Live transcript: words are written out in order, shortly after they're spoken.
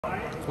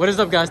What is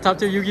up, guys? Top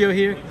Tier Yu-Gi-Oh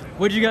here.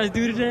 What did you guys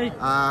do today?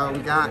 We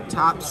got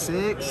top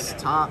 6,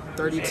 top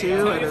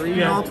 32 at the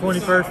regional. Yeah,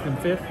 21st and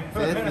 5th.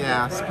 5th,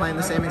 yeah. It's playing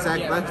the same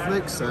exact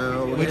Netflix,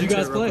 so we'll What'd you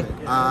guys play?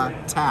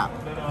 Tap.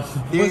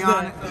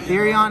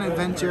 Therion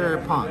Adventure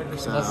P.U.N.K.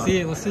 So, Let's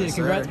see it. Let's see it.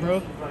 Congrats,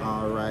 bro.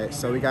 All right,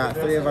 so we got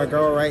 3 of our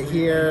girl right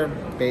here.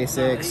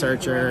 Basic,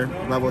 Searcher,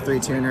 level 3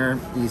 tuner,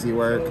 easy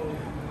work.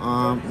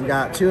 We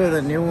got 2 of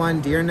the new one,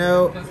 Deer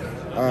Note.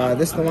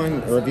 This is the one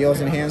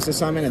reveals and hands to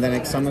summon, and then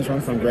it summons one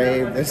from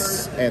grave.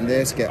 This and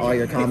this get all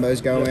your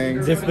combos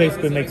going. This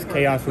basically makes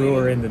Chaos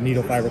Ruler and the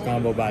Needle Fiber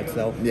combo by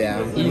itself. Yeah,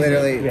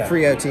 literally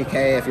free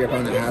OTK if your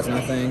opponent has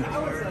nothing.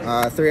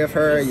 3 of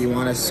her, you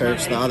want to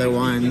search the other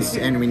ones,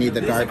 and we need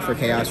the Dark for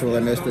Chaos Ruler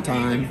most of the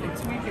time.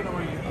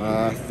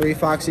 3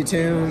 Foxy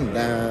Tune,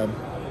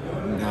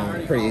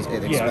 pretty easy.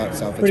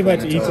 Pretty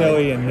much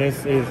E-Telly and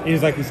this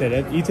is like you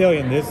said, E-Telly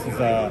and this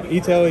is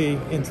E-Telly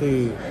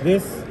into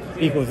this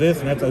equals this,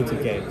 and that's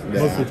OTK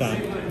most of the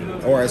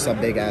time. Or it's a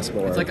big ass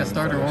board. It's like a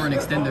starter or an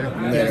extender.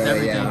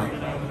 Literally,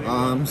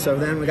 yeah. So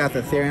then we got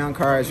the Therion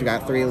cards. We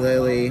got 3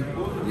 Lily.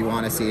 You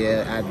want to see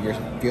it, add your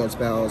field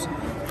spells.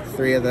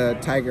 3 of the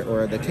Tiger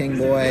or the King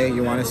Boy.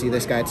 You want to see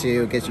this guy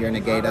too. Gets your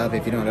negate up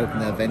if you don't open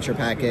the adventure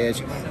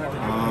package.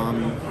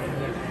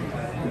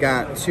 We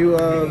got 2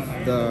 of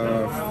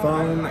the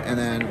Foam and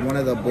then 1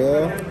 of the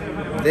Bull.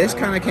 This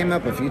kind of came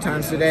up a few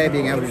times today,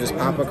 being able to just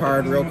pop a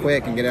card real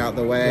quick and get it out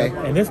the way.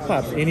 Yep. And this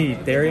pops any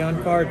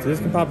Therion card, so this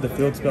can pop the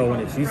field spell when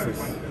it's useless.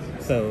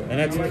 So, and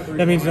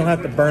that means you don't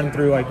have to burn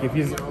through, like if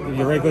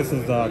your Regulus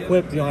is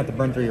equipped, you don't have to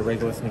burn through your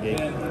Regulus negate.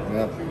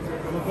 Yep.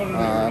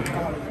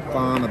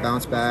 Bomb, a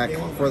bounce back.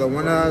 For the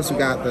one-ofs, we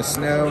got the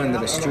Snow and the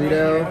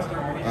Destrudo.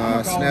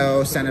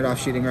 Snow, send it off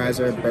Shooting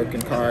Riser,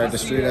 broken card.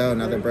 Destrudo,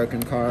 another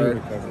broken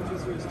card.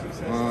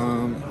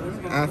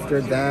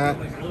 After that,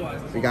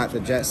 we got the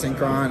Jet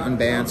Synchron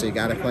unbanned, so you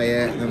gotta play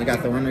it. Then we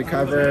got the Run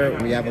Recover.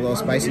 We have a little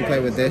spicy play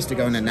with this to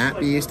go into Nat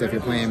Beast if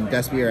you're playing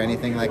Despy or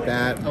anything like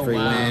that. Free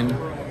win.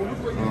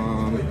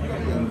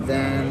 And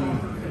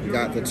then we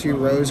got the 2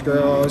 Rose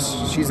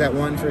Girls. She's at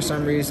 1 for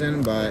some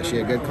reason, but she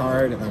had a good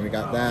card. And then we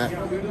got that.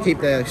 Keep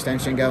the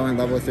extension going,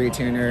 level 3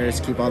 tuners,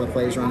 keep all the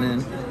plays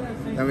running.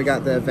 Then we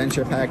got the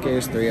Adventure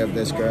Package, 3 of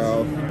this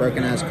girl.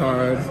 Broken ass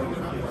card.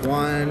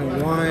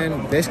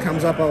 1/1. This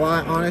comes up a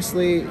lot,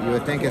 honestly. You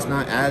would think it's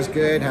not as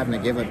good having to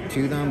give it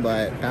to them,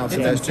 but bounce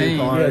those 2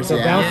 cards.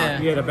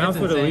 The bounce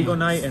with Illegal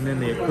Knight, and then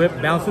the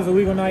equip bounces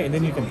Illegal Knight, and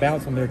then you can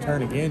bounce on their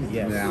turn again.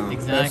 Yes. Yeah.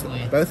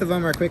 Exactly. Both of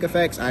them are quick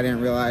effects. I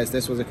didn't realize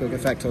this was a quick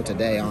effect till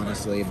today,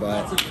 honestly,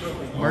 but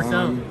worked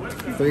out.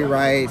 3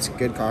 rights,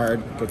 good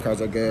card. Good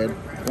cards are good.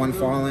 1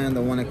 Fallen,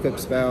 the 1 equip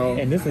spell.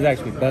 And this is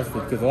actually busted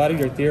because a lot of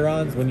your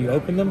Therons, when you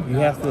open them, you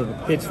have to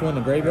pitch one in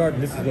the graveyard,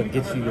 and this is what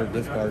gets you your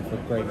discard for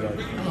the graveyard.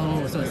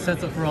 Oh, so it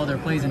sets up for all their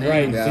plays in hand.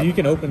 Right, yeah. So you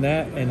can open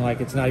that, and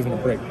like it's not even a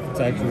brick. It's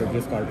actually your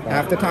discard card.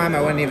 Half the time,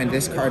 I wouldn't even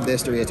discard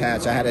this to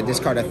reattach. I had to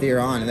discard a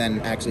Therion and then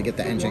actually get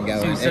the engine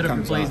going. So you set it up your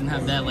comes plays up. and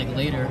have that like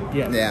later.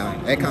 Yes. Yeah,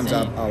 it comes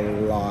up a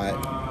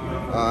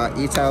lot.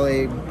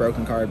 E-Telly,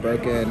 broken card,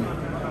 broken.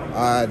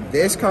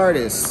 This card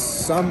is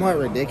somewhat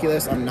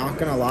ridiculous, I'm not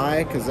gonna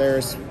lie, because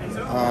there's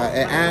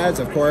it adds,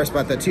 of course,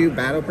 but the 2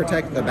 battle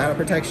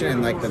protection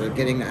and like the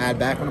getting to add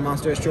back when a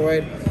monster is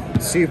destroyed,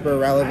 super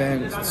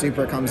relevant.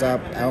 Super comes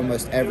up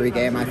almost every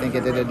game. I think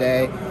it did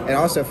today. It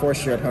also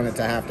forced your opponent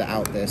to have to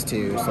out this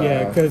too. So.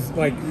 Yeah, because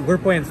like we're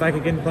playing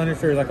Psychic End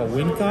Punisher like a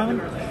win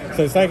con.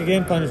 So Psychic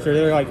End Punisher,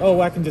 they're like,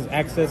 oh, I can just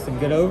access and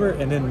get over,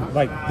 and then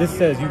like this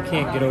says you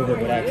can't get over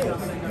with access.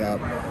 Yep.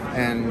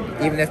 And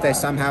even if they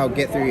somehow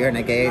get through your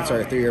negates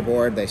or through your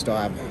board, they still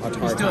have a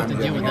hard time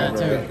deal with that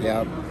too. it.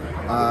 Yep.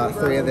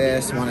 3 of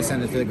this, want to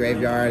send it to the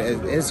graveyard.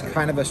 It is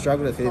kind of a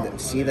struggle to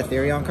see the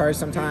Therion cards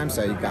sometimes,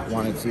 so you've got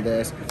wanted to see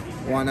this.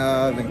 1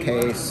 of in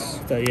case.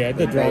 So yeah,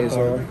 the draw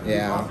card.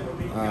 Yeah.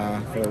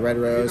 For the Red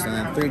Rose, and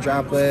then 3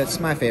 Droplets.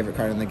 My favorite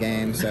card in the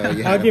game, so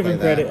you have I'll to give play him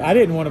credit. that. I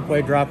didn't want to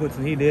play Droplets,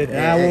 and he did. And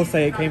I will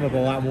say it came up a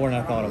lot more than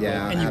I thought it would.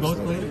 Yeah, And you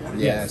absolutely. both played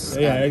it? Yes.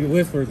 Yeah, the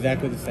lists were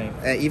exactly the same.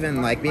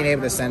 Even like being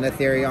able to send a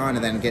Therion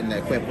and then getting to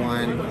equip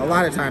one, a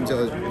lot of times it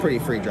was pretty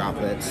free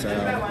Droplets. So,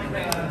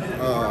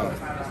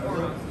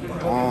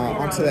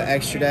 onto the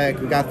extra deck,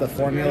 we got the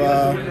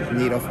Formula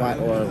Needle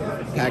Fiber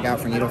or tag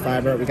out for Needle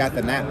Fiber. We got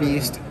the Nat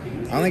Beast.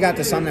 I only got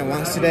to summon it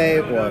once today.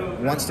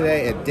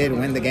 It did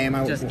win the game.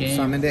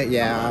 Summoned it,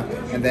 yeah.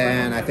 And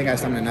then I think I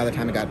summoned another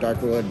time. It got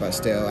Darkwood, but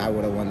still, I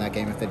would have won that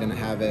game if they didn't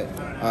have it.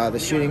 The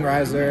Shooting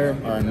Riser,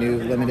 our new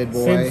limited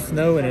boy. Send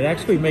Snow, and it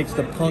actually makes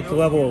the Punk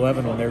level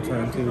 11 on their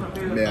turn too.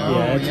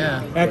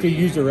 Yeah. After you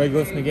use your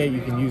Regulus negate,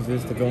 you can use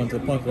this to go into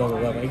the Punk level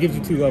 11. It gives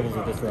you 2 levels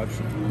of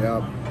disruption.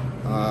 Yep.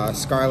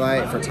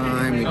 Scarlight for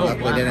time. We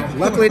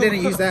luckily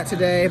didn't use that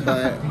today,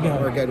 but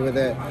we're good with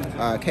it.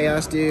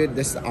 Chaos Dude.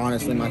 This is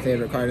honestly my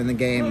favorite card in the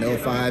game. Mill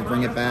 5,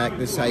 bring it back.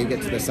 This is how you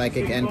get to the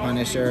Psychic End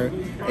Punisher.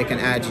 It can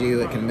add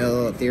you. It can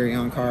mill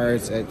Therion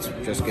cards. It's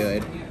just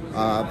good.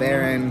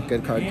 Baron,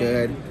 good card,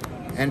 good.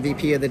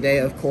 MVP of the day,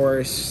 of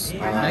course.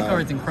 That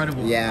card's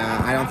incredible.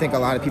 Yeah, I don't think a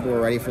lot of people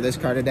were ready for this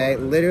card today.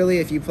 Literally,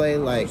 if you play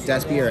like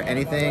Despy or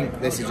anything,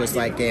 this is just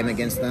like game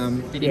against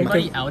them. Did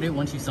anybody out it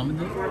once you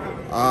summoned it?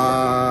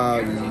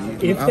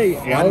 If they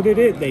outed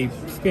it, they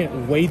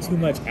spent way too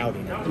much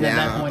outing it.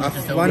 Yeah, a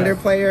Flunder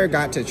player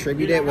got to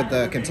tribute it with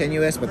the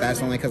continuous, but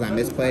that's only because I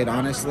misplayed,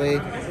 honestly.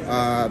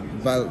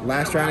 But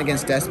last round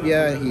against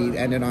Despia, he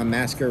ended on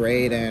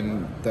Masquerade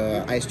and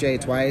the Ice J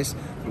twice.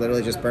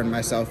 Literally just burned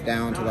myself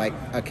down to like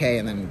a K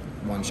and then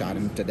one-shot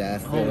him to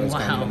death. Oh, it was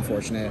kind of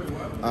unfortunate.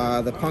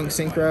 The P.U.N.K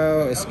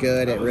Synchro is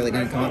good. It really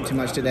didn't come up too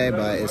much today,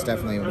 but it's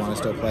definitely want to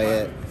still play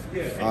it.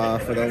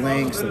 For the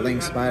Lynx, the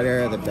Lynx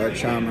Spider, the Dirt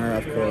Charmer,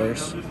 of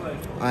course,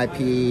 IP,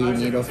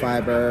 Needle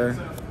Fiber,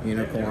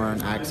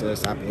 Unicorn,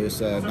 Axis,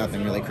 Appaloosa,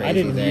 nothing really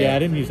crazy there. Yeah, I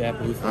didn't use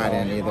Appaloosa. I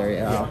didn't either.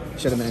 Yeah.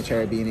 Should have been a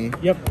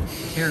Cherubini. Yep.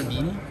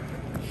 Cherubini?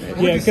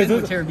 Yeah, because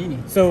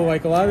Cherubini. So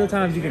like a lot of the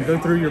times you can go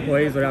through your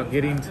plays without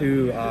getting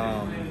to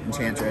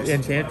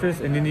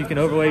Enchantress, and then you can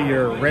overlay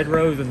your Red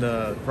Rose and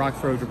the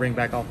Rocks Rose to bring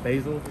back off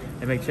Basil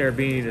and make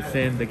Cherubini to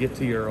send to get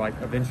to your like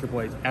adventure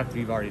plays after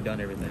you've already done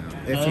everything.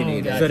 If you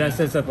need it. So that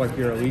sets up like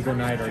your Illegal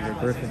Knight or your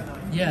Griffin.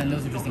 Yeah, and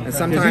those are just incredible.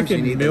 Sometimes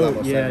you need the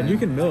level 7. and you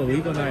can mill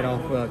Illegal Knight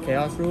off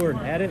Chaos Ruler and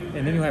add it,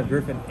 and then you'll have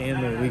Griffin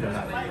and the Illegal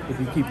Knight if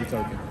you keep the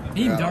token.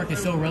 Even Dark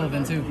is so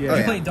relevant too. Yeah.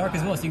 You play Dark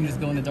as well, so you can just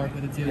go into Dark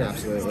with it too. Yeah,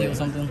 absolutely. Steal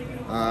something.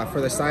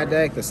 For the side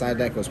deck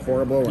was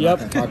horrible. We're not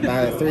going to talk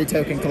about it. 3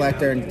 token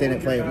collector and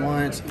didn't play it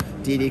once.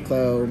 DD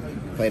Clo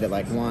played it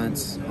like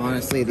once.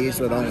 Honestly,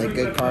 these were the only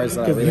good cards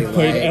that I really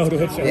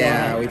liked.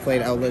 Yeah, we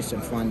played Eldritch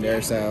and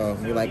Flunder, so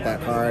we liked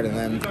that card. And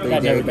then 3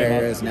 Daily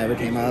Barriers never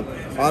came up.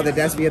 All the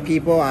Despia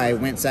people, I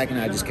went second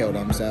and I just killed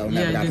them, so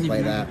never got to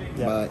play that.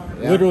 Yeah. But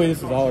yeah. Literally, this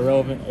is all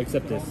irrelevant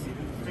except this.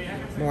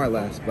 More or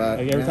less, but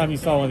like every time you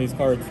saw one of these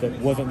cards that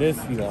wasn't this,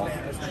 you lost.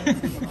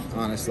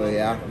 Honestly,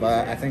 yeah.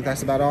 But I think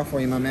that's about all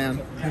for you, my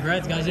man.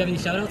 Congrats, guys. Do you have any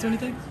shout-outs or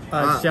anything?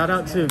 Shout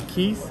out to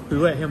Keith,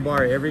 who let him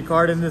borrow every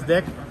card in this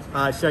deck.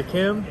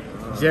 Shakim,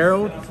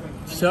 Gerald,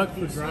 Chuck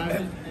for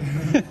driving.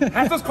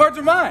 Half those cards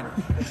are mine.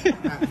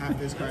 Half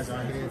those cards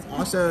are his.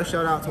 Also,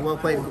 shout out to Well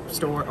Played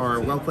Store or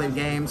Well Played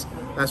Games.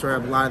 That's where a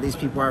lot of these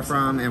people are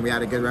from, and we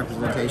had a good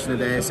representation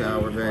today, so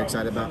we're very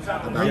excited about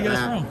that. Where are you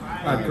guys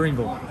from?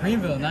 Greenville.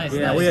 Greenville, nice.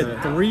 Yeah, nice. we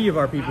had 3 of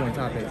our people in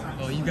top 8.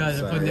 Oh, you guys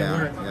are putting in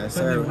work. Yes,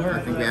 putting sir. in work. I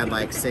think we had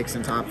like 6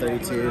 in top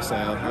 32, so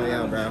hell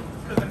yeah, bro.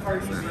 I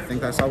think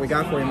that's all we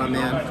got for you, my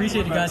man.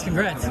 Appreciate it, guys.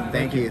 Congrats.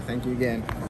 Thank you. Thank you again.